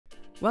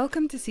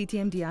Welcome to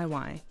CTM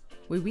DIY,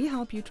 where we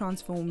help you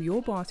transform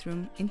your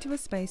bathroom into a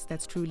space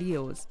that's truly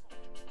yours.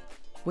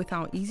 With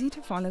our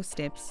easy-to-follow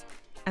steps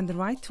and the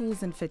right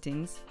tools and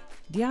fittings,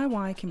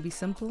 DIY can be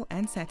simple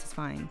and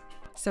satisfying.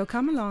 So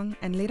come along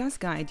and let us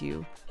guide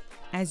you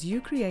as you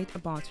create a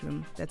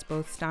bathroom that's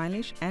both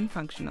stylish and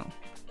functional.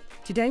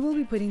 Today we'll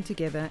be putting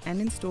together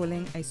and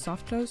installing a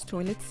soft close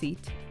toilet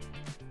seat.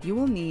 You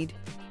will need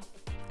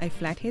a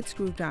flathead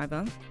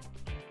screwdriver,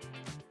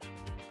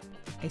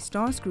 a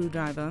star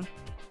screwdriver,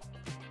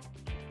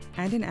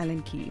 and an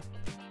Allen key.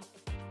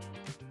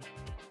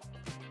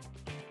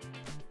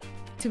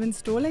 To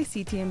install a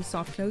CTM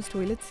Soft Close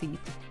Toilet seat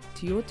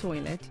to your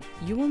toilet,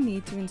 you will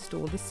need to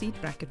install the seat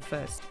bracket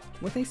first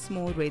with a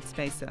small red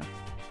spacer.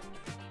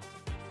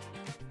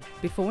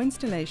 Before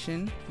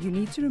installation, you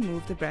need to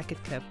remove the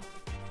bracket clip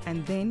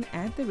and then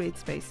add the red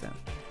spacer.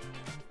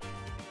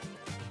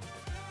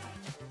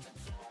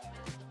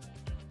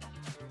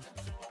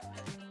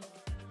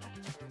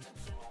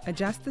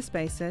 Adjust the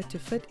spacer to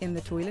fit in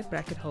the toilet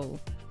bracket hole.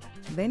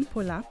 Then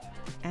pull up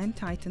and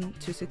tighten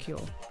to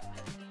secure.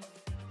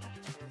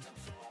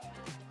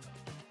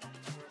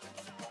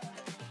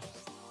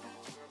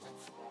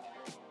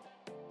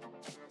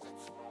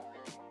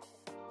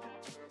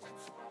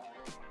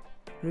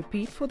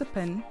 Repeat for the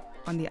pin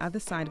on the other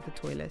side of the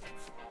toilet.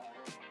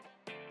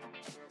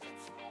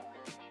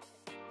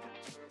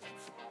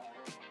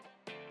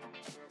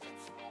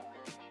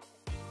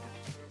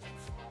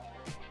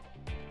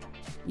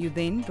 You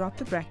then drop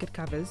the bracket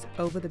covers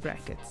over the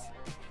brackets.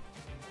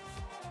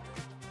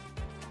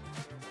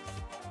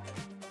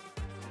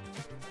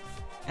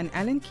 An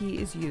Allen key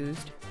is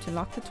used to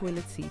lock the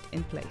toilet seat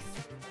in place.